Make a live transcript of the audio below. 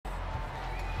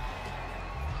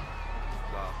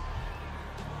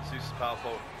Power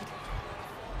forward.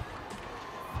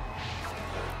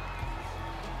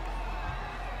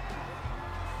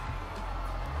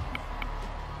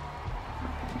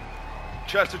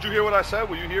 Chess, did you hear what I said?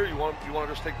 Were you here? You want to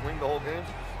just take wing the whole game?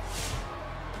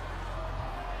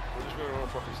 We're just gonna run a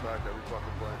fucking stack every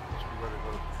fucking play. Just be ready to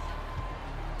go.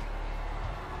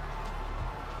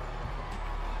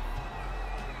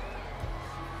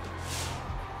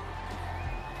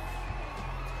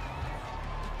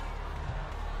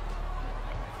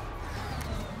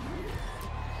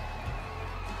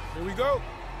 Here we go.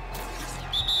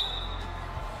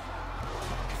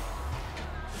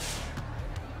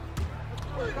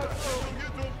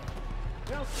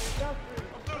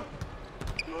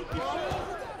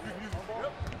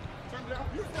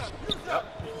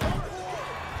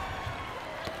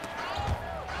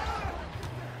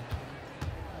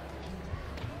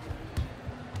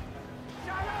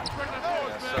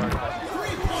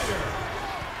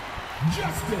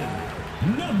 Justin,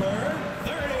 number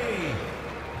 30.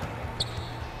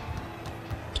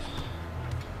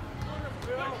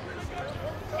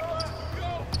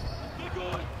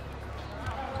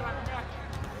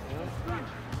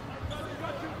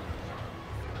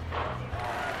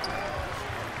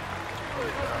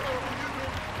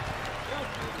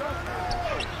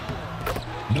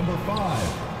 Number 5.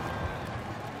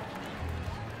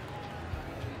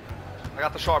 I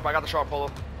got the sharp, Polo.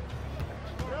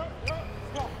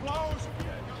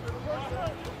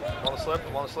 I'm on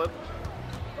the slip.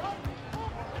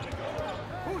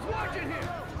 Who's watching here?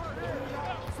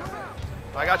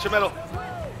 I got your middle.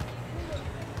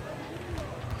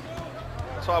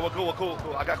 That's all right, we're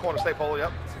cool. I got corner, stay Polo,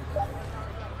 yep.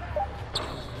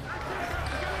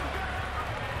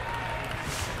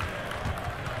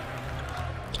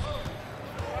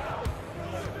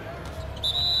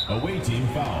 Away team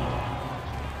foul.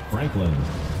 Franklin.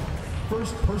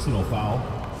 First personal foul.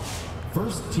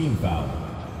 First team foul.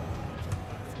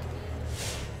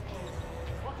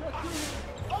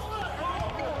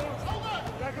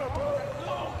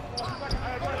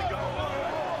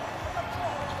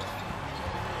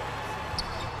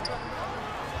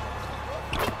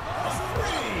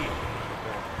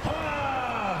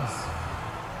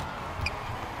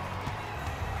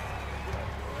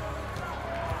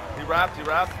 He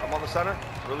wrapped. I'm on the center.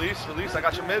 Release. I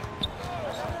got your mid.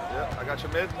 Yeah, I got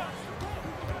your mid.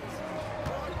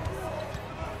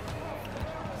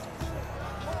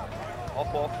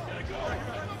 Off ball.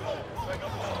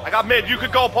 I got mid. You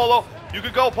could go, Polo.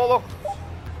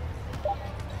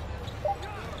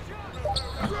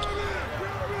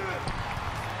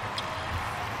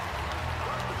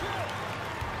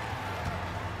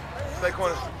 Stay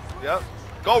corner. Yep.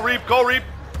 Go reap.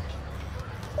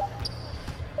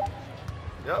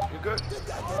 Yep, you're good.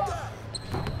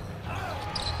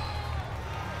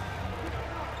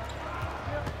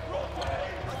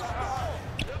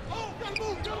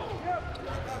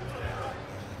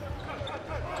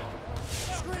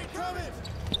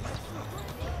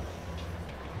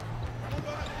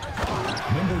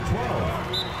 Number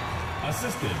 12.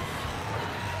 Assisted.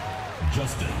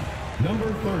 Justin.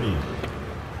 Number 30.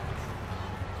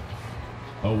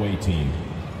 Away team.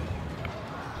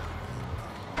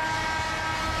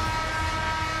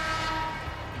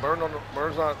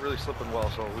 Burn's not really slipping well,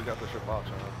 so we got this shit box.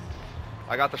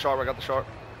 I got the sharp.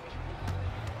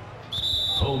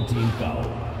 Home team foul.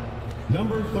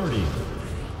 Number 30.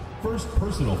 First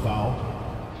personal foul.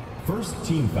 First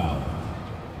team foul.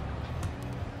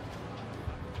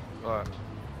 All right.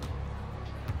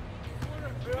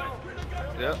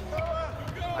 Yeah.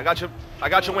 I got your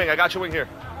wing here.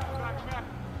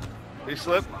 He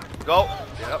slipped. Go.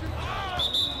 Yep.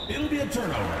 It'll be a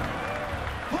turnover.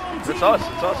 It's us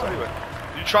anyway.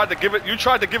 You tried to give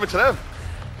it to them.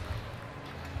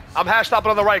 I'm hash stopping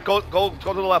on the right. Go to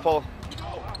the left, Polo.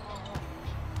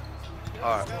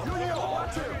 All right.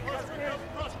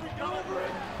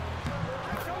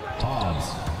 Hobbs.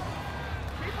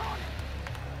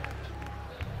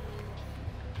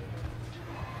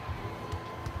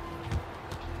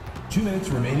 Two minutes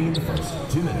remaining in the first.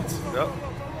 2 minutes. Yep.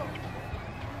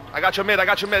 I got your mid.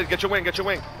 Get your wing.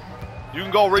 You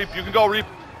can go reap.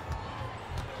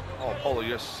 Oh, Polo,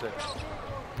 you're sick.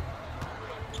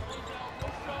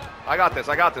 I got this.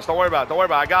 Don't worry about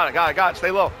it. I got it. Stay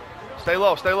low.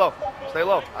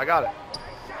 I got it.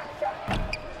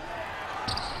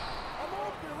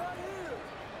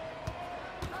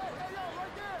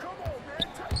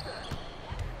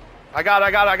 I got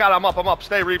it. I'm up.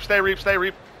 Stay reap.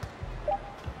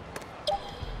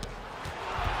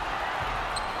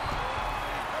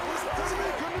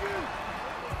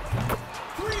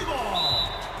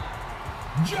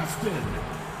 Justin,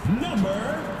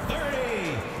 Number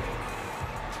 30.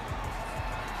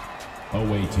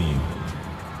 Away team.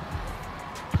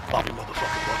 Bobby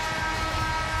motherfucking butt.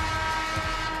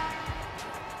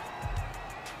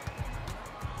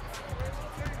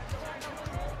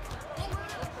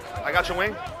 I got your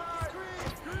wing.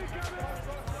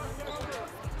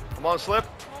 I'm on slip.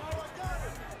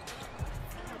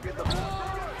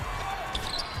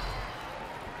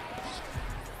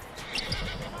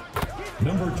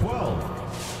 Number 12.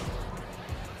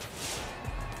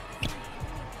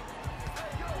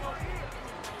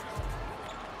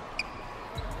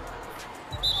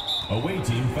 Away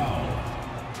team foul.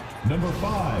 Number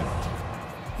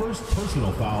 5. First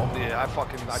personal foul. Yeah, I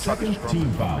tried to Second scrum team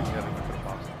it. foul. Yeah, I think we could've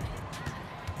boxed it.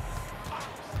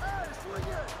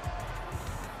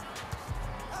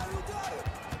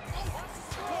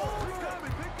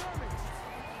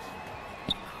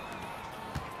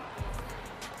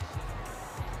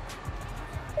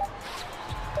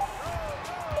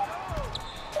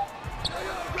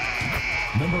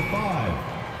 Number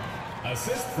 5.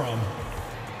 Assist from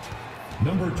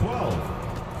number 12.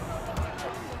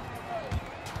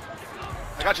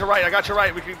 I got you right. I got you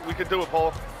right. We could do it,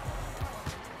 Paul.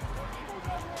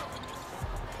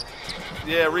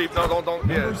 Yeah, Reeve. No, don't.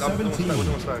 Number Yeah, I'm doing 17. we're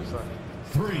doing stacks.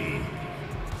 3.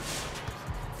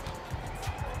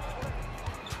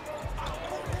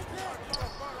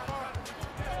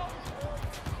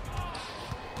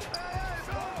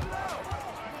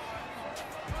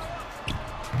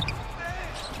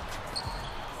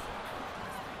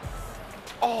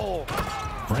 Oh,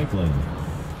 Franklin.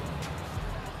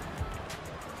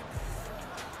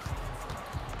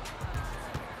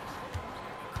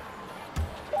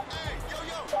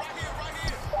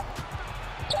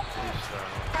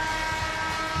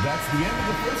 That's the end of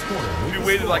the first quarter. if you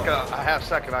waited like a half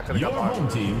second, I could have Your got home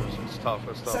mine. team, It's tough.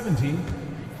 It's tough. 17.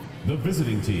 The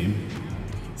visiting team,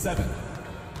 7.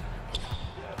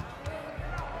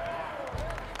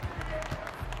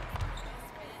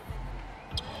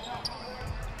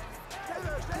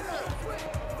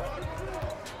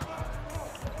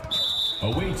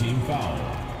 Away team foul.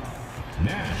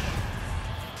 Nash.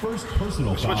 First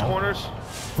personal foul. Switch corners.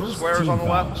 First Squares team on the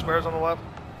foul. left. Squares on the left.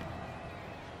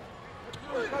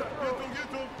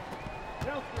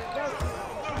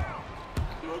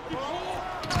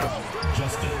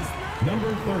 Justin.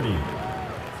 Number 30.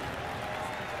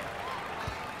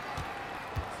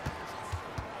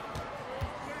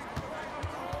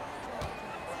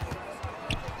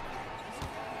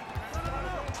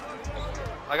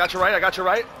 I got you right. I got you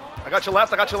right. I got you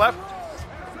left. I got you left.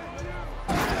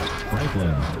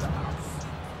 Franklin.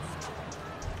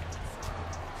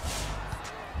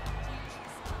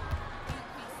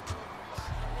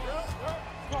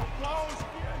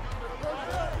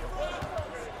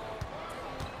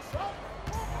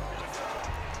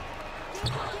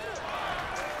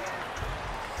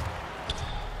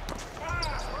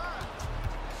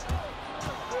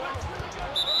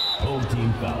 Home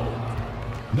team foul.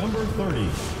 Number 30.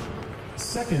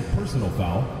 Second personal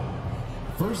foul.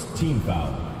 First team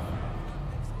foul.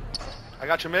 I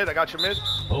got you mid. I got you mid.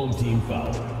 Home team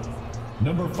foul.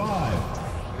 Number 5.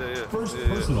 Yeah. First Yeah.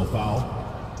 personal foul.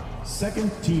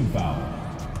 Second team foul.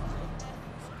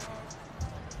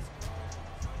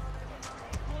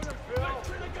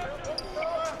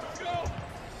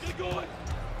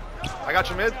 I got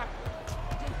you mid.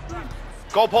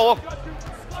 Go, Polo.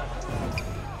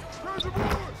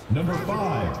 Number 5.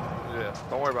 Yeah.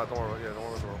 Don't worry about it. Don't worry about it. Yeah, don't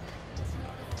worry about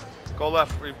it. Go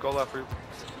left, Reeve. Go left, Reeve.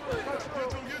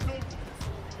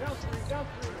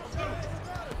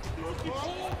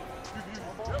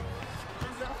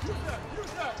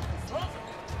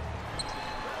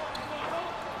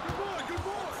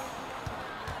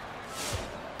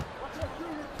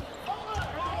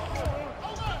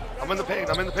 I'm in the paint.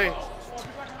 I'm in the paint.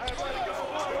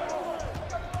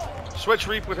 Switch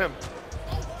Reap with him.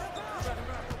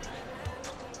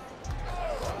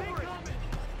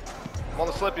 I'm on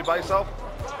the slip. You by yourself?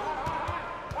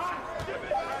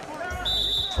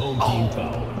 Home team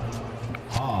foul.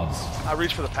 Hobbs. I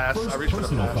reach for the pass. First I reach for the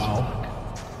personal pass. foul.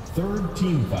 Third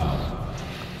team foul.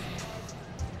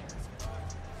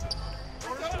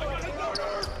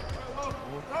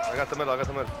 I got the middle. I got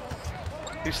the middle.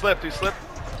 He slipped. He slipped.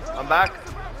 I'm back.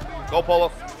 Go,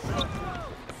 Polo.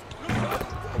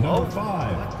 Number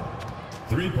 5.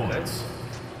 3 points.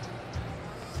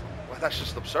 Well, that's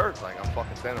just absurd. Like, I'm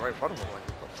fucking standing right in front of him. Like,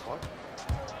 what the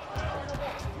fuck?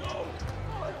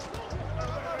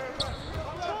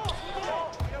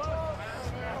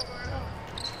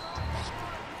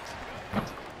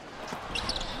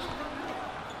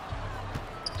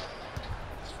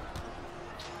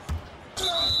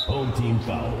 Home team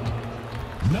foul.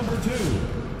 Number 2.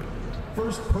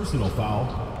 First personal foul.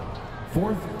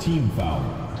 Fourth team foul.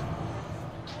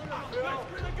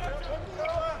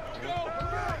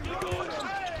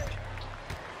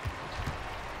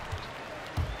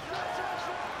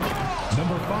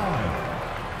 Number 5.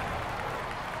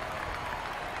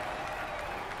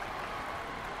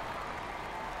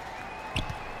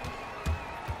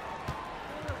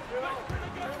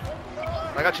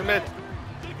 I got you mid.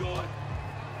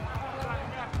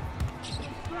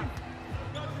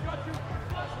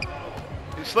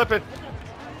 He's slipping.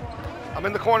 I'm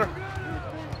in the corner.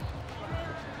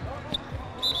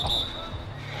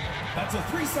 That's a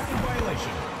 3-second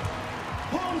violation.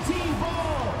 Home team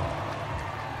ball.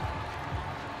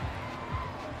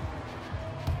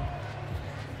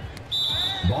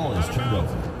 Ball is turned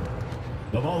over.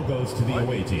 The ball goes to the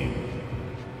away team.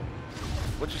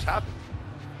 What just happened?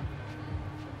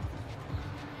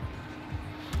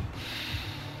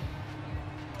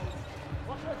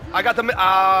 I got the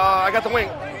wing.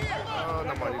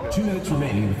 Never mind, you're good. 2 minutes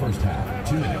remaining in the first half.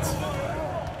 2 minutes.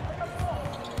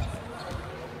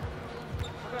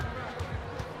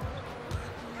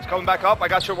 It's coming back up. I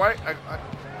got your right.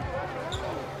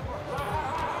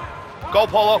 Go,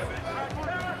 Polo.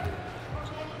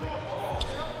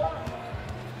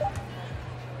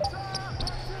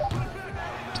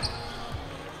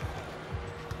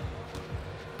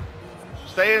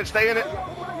 Stay in it. Stay in it.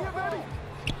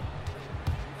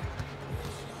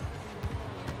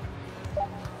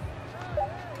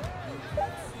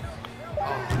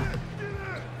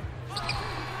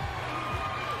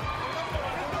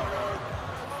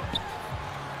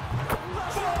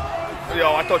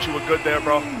 Yo, I thought you were good there,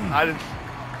 bro. I didn't.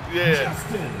 Yeah.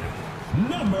 Justin,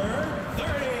 number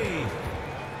 30.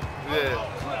 Yeah.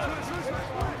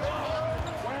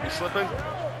 You slipping?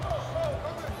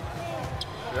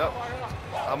 Yep.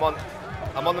 I'm on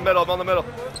the middle. I'm on the middle.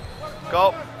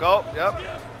 Go. Go. Yep.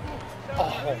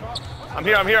 Oh. I'm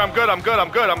here. I'm here. I'm good. I'm good. I'm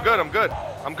good. I'm good. I'm good.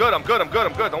 I'm good. I'm good. I'm good.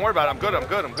 I'm good. Don't worry about it. I'm good. I'm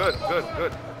good. I'm good. I'm good. I'm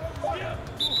good.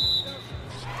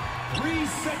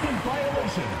 3-second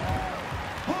violation.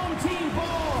 Home team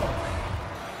ball.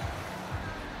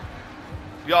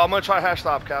 Yo, I'm gonna try hash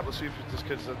stop, Cap. Let's see if this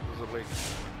kid's a leak.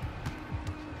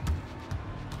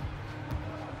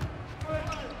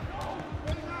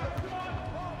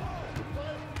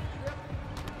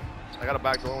 I got a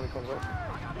back door when he comes up.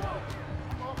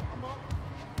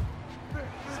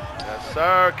 Yes,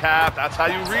 sir, Cap. That's how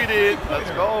you read it. Let's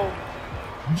go.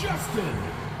 Justin,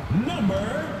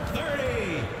 number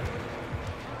 30.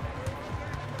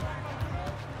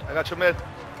 I got your mid.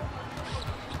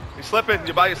 You're slipping.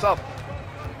 You're by yourself.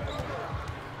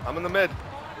 I'm in the mid.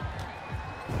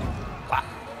 Wow.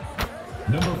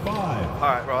 Number 5. All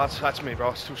right, bro. That's me,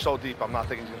 bro. It's so deep. I'm not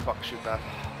thinking he's gonna fucking shoot that.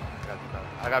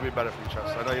 I gotta be better for you,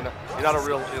 Chess. I know you're not a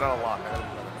lock. I gotta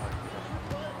be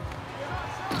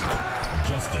better.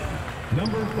 Justin,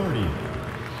 number 30.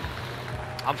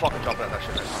 I'm fucking jumping at that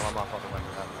shit next time. I'm not fucking letting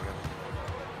it happen again.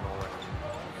 No way.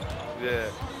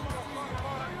 Yeah.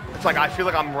 It's like I feel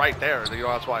like I'm right there. You know,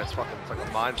 that's why it's like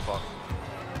a mind fuck.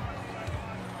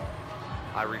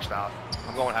 I reached out.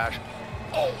 I'm going hash.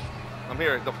 Oh, I'm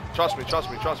here. Trust me. Trust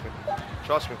me. Trust me.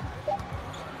 Trust me.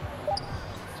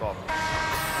 It's all.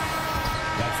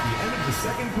 That's the end of the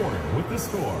second quarter with the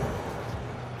score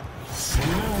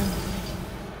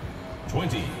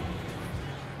 29-20.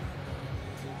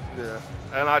 Yeah.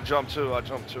 And I jumped too. It's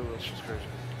just crazy.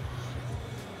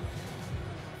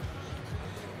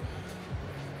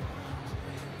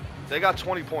 They got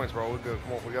 20 points, bro. We're good.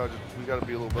 Come on, we gotta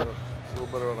be a little better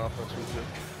on offense. We're good.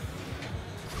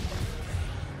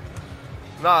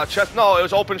 Nah, Chet. No, it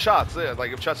was open shots. Yeah,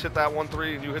 like if Chet's hit that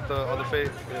 1-3 and you hit the other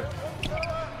fade. Yeah.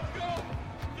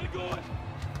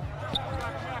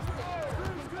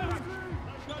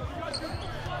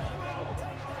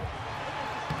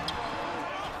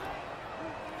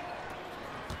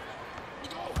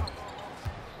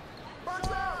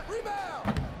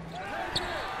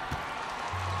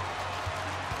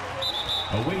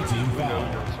 Away team foul.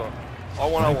 So,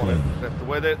 all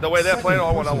 1-on-1. The way they're playing,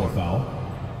 all 1-on-1. Foul.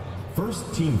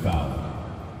 First team foul.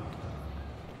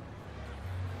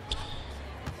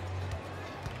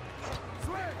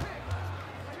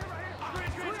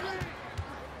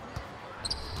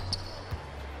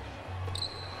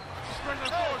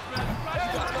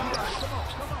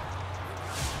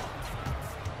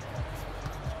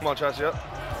 Come on, Chelsea. Up.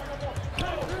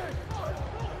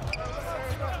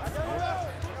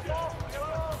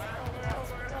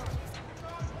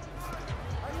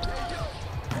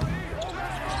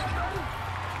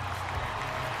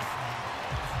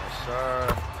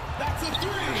 Sir. That's a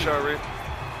 3. Sure, Reed.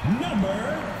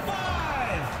 Number 5.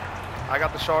 I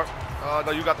got the sharp.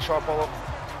 No, you got the sharp, Polo.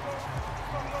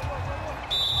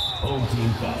 Home team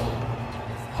foul.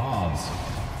 Hobbs.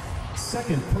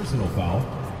 Second personal foul.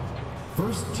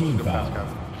 First team Good pass, foul.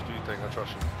 Captain. Just do your thing. I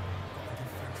trust you.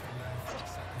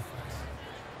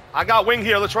 I got wing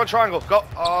here. Let's run triangle. Go.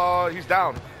 He's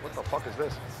down. What the fuck is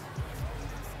this?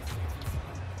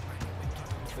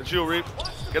 It's you, Reap.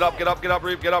 Get up, Reap. Get up,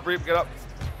 Reap. Get up.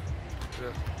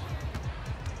 Yeah.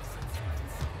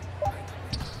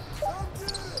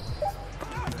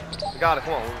 You got it.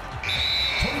 Come on.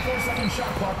 24-second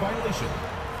shot clock violation.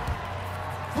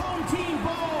 Home team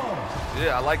ball.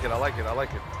 Yeah, I like it.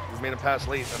 We made him pass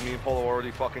late. I mean, Polo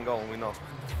already fucking going. We know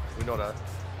that.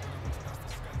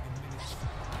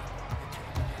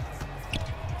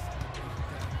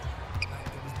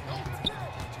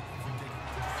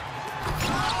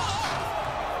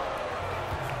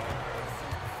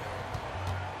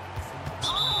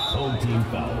 Home team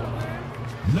foul.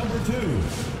 Number 2.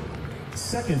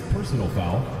 Second personal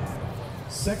foul.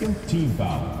 Second team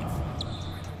foul.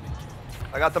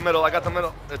 I got the middle.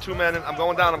 The 2-man. I'm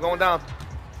going down.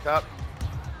 Cap.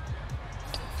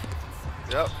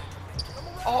 Yep.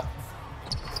 Oh.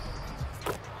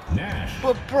 Nash.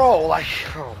 But bro, like,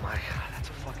 oh my god, that's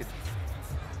a fucking.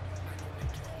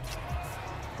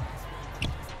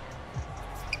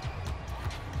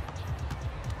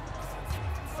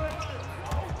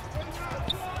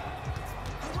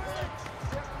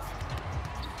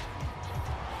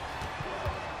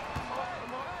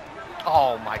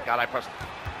 Oh my god, I pressed.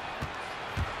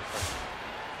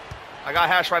 I got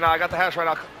hash right now. I got the hash right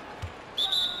now.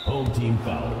 Home team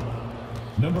foul.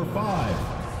 Number 5.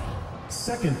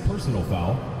 Second personal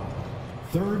foul.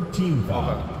 Third team foul.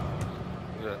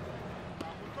 Okay.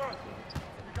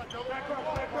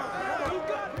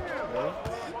 Yeah.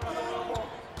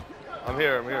 I'm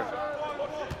here.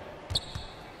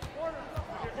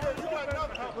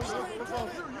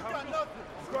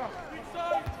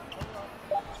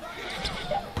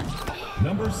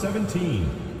 Number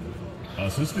 17.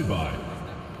 Assisted by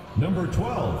number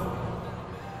 12.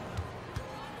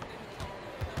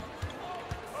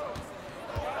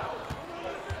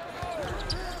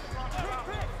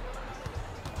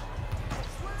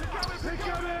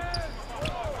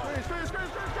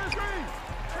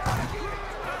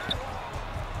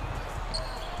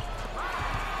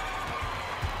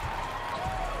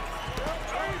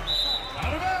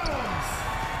 Out of bounds.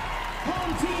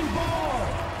 Home team ball.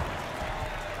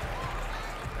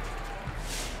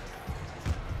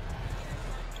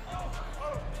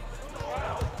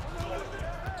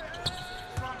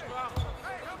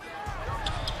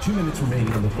 Two minutes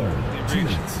remaining in the third. 2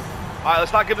 minutes. All right,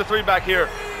 let's not give the 3 back here.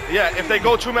 Yeah, if they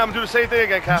go 2-man, I'm gonna do the same thing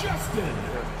again, Cap. Justin,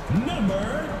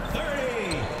 number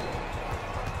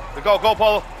 30. Go,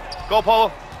 Polo. Go,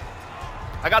 Polo.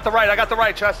 I got the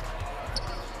right, chest.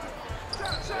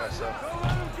 Yeah, so.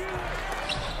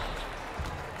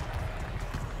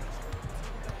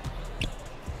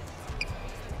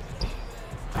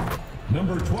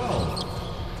 Number 12.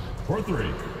 For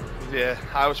 3. Yeah,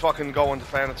 I was fucking going to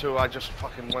fan too. I just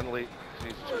fucking went late.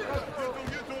 Jesus Christ.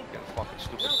 Getting fucking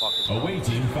stupid fucking. Away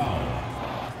team foul.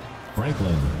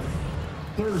 Franklin.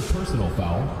 Third personal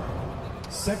foul.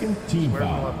 Second team Where's the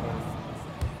foul. left one?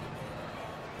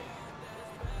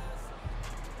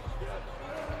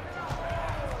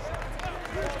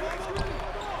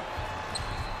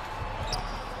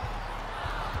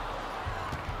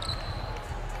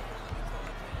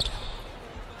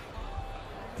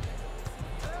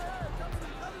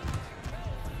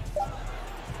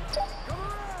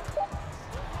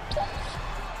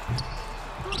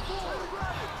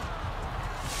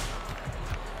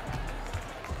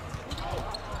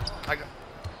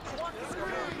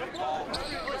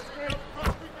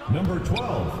 Number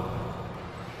 12.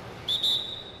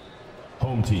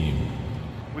 Home team.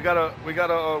 We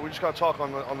just gotta talk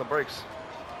on the breaks.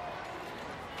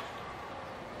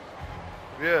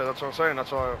 Yeah, that's what I'm saying.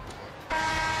 That's all.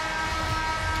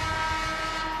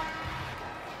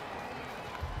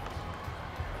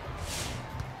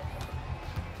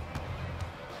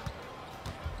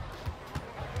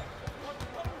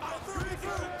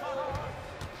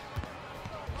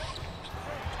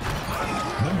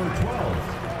 Number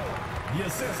 12. The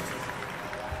assist.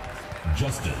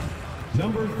 Justin.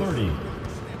 Number 30.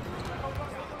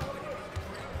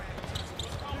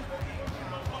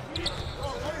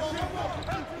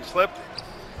 Slip.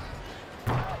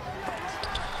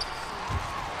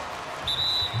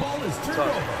 Ball is turned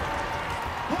over.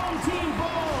 Home team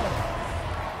ball.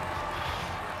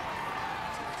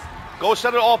 Go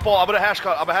set it off ball. I'm a hash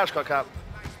cut, Cap.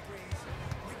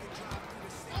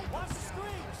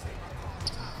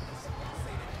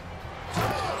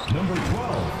 Number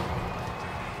 12.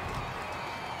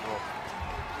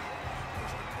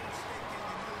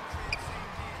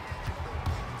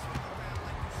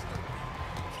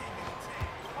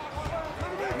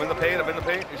 I'm in the paint. I'm in the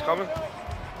paint. He's coming.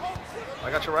 I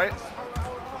got you right.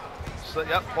 So,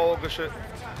 yep, Polo, good shit.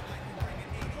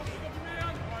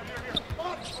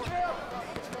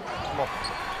 Come on.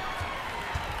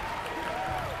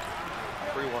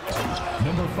 3-1.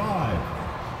 Number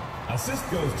 5. Assist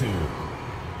goes to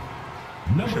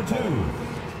number 2.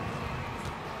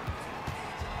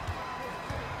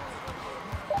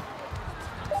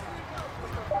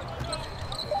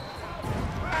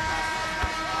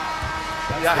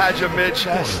 Yeah, I had your mid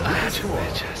chest. I had your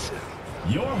mid chest.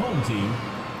 Your home team,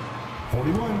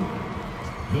 41.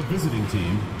 The visiting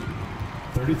team,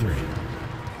 33.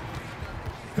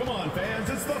 Come on, fans,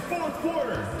 it's the fourth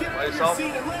quarter. Get out of your seat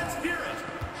and let's hear it.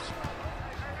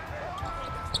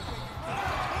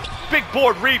 Big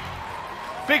board, Reap.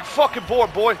 Big fucking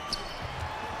board, boy.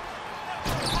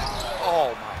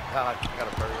 Oh my God, I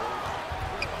gotta bury it.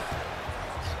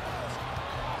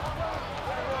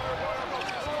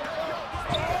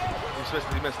 He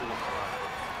missed it.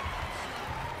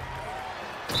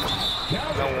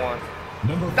 No one.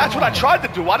 That's what I tried to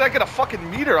do. Why did I get a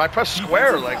fucking meter? I pressed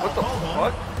square. Like, what the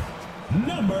fuck?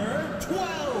 Number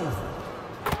 12.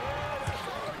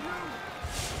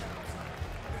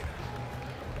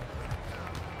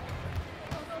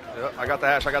 Yep, I got the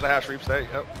hash. I got the hash. Reap, stay.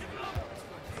 Yep.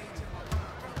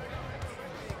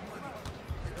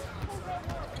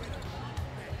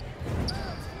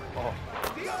 Oh.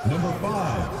 Number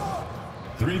 5.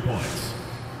 3 points.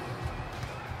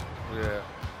 Yeah.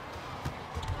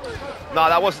 No,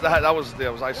 that was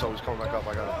ISO. He's coming back up.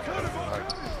 I got it. All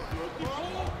right.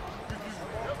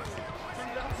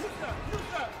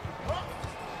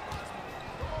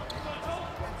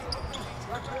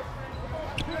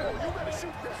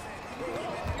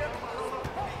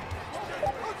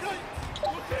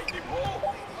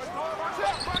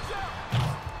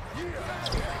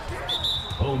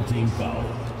 Home team foul.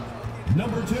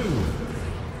 Number 2.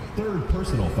 Third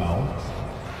personal foul.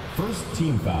 First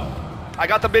team foul. I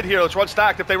got the mid here. Let's run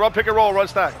stacked. If they run pick and roll, run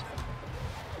stacked.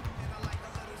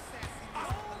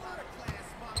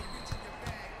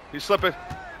 He's slipping.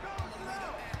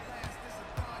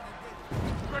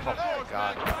 Oh my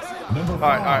God. Number 5.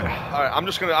 All right. I'm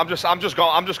just going. I'm just gonna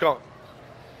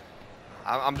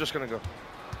go.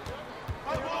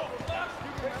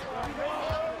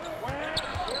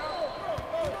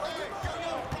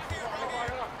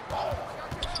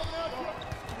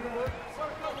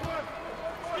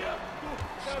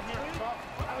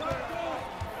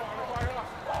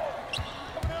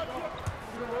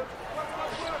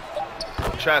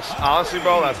 Chess. Honestly,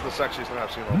 bro, that's the sexiest thing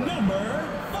I've seen all day. Number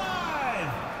 5.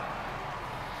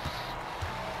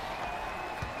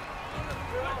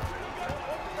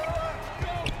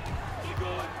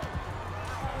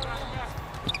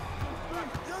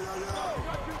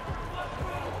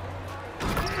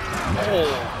 Oh.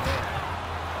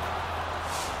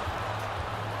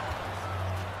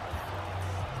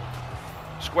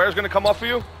 Square's gonna come up for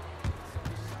you.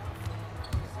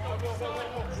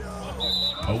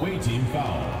 Away team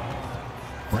foul.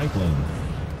 Franklin.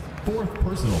 Fourth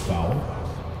personal foul.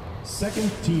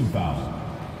 Second team foul.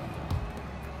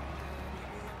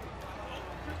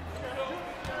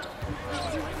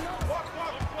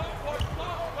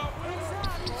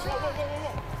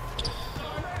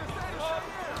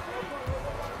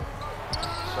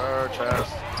 Sir,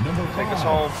 chest. Number 5. Take us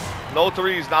home. No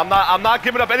threes. Now, I'm not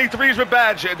giving up any threes with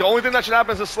badge. The only thing that should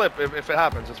happen is a slip. If it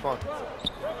happens, it's fun.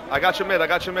 I got your mid.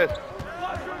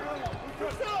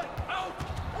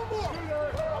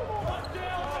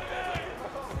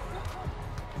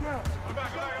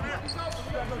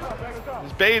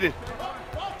 He's baited.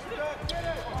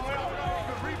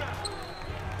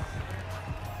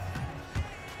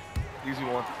 Easy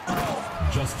one.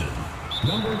 Justin.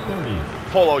 Number 30.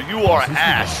 Polo, you are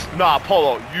ass. Nah,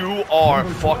 Polo, you are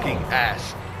fucking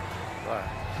ass. Right.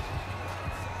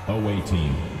 Away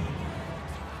team.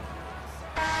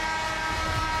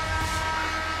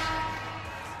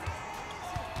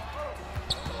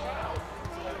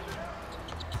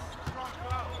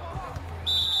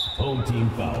 Home team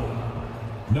foul.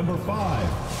 Number 5.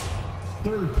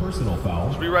 Third personal foul.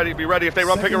 Just be ready if they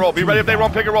run pick and roll. Be ready if they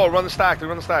run pick and roll. Run the stack.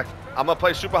 I'm gonna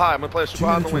play super high. I'm gonna play super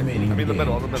high on the wing. I mean the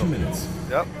middle. 2 minutes.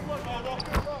 Yep.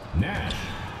 Nash.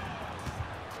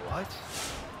 What?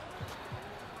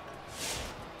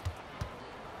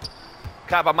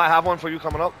 Cap, I might have one for you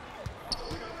coming up.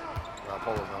 Nah,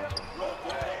 Polo's down.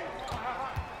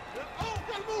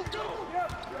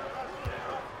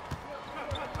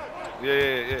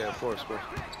 Yeah, of course, of course.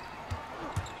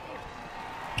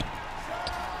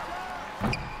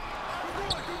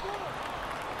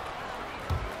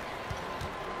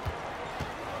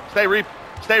 Stay reap,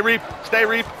 stay reap, stay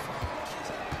reap.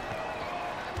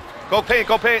 Go paint,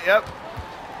 yep.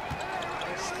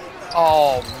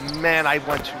 Oh man, I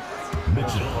went too.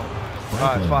 Mitchell.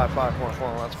 Five, Franklin. come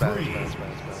on, that's bad, Three. that's bad.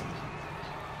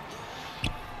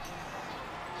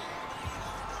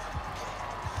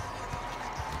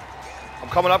 I'm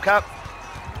coming up, Cap.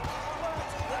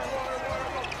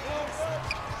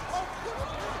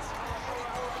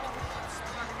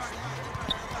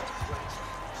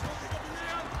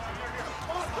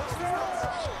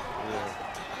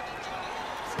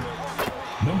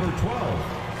 Number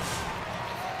 12.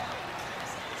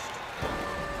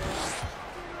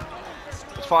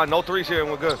 It's fine, no threes here and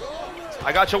we're good.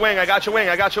 I got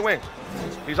your wing.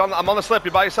 He's on. I'm on the slip.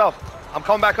 You're by yourself. I'm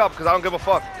coming back up because I don't give a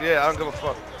fuck. Yeah, I don't give a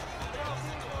fuck.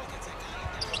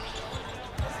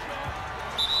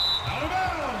 Out of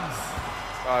bounds.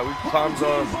 All right, time's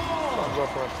up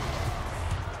for us.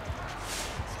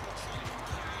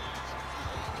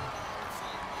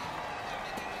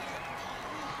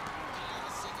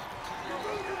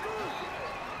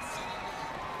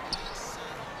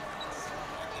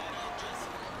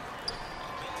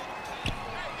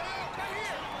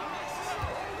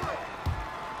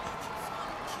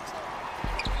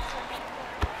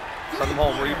 Send them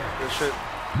home, read this shit.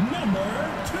 Number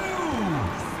 2.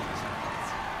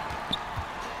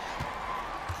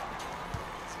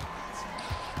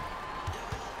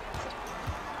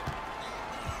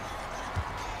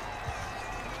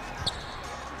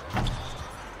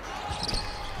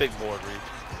 Big board, Reed.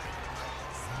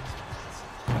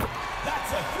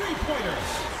 That's a 3-pointer.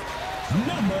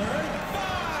 Number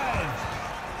 5.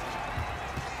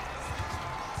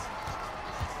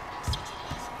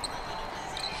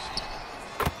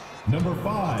 Number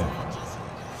 5.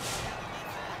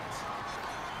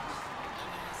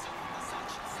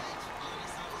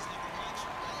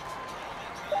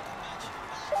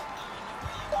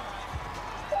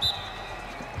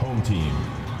 Home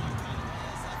team.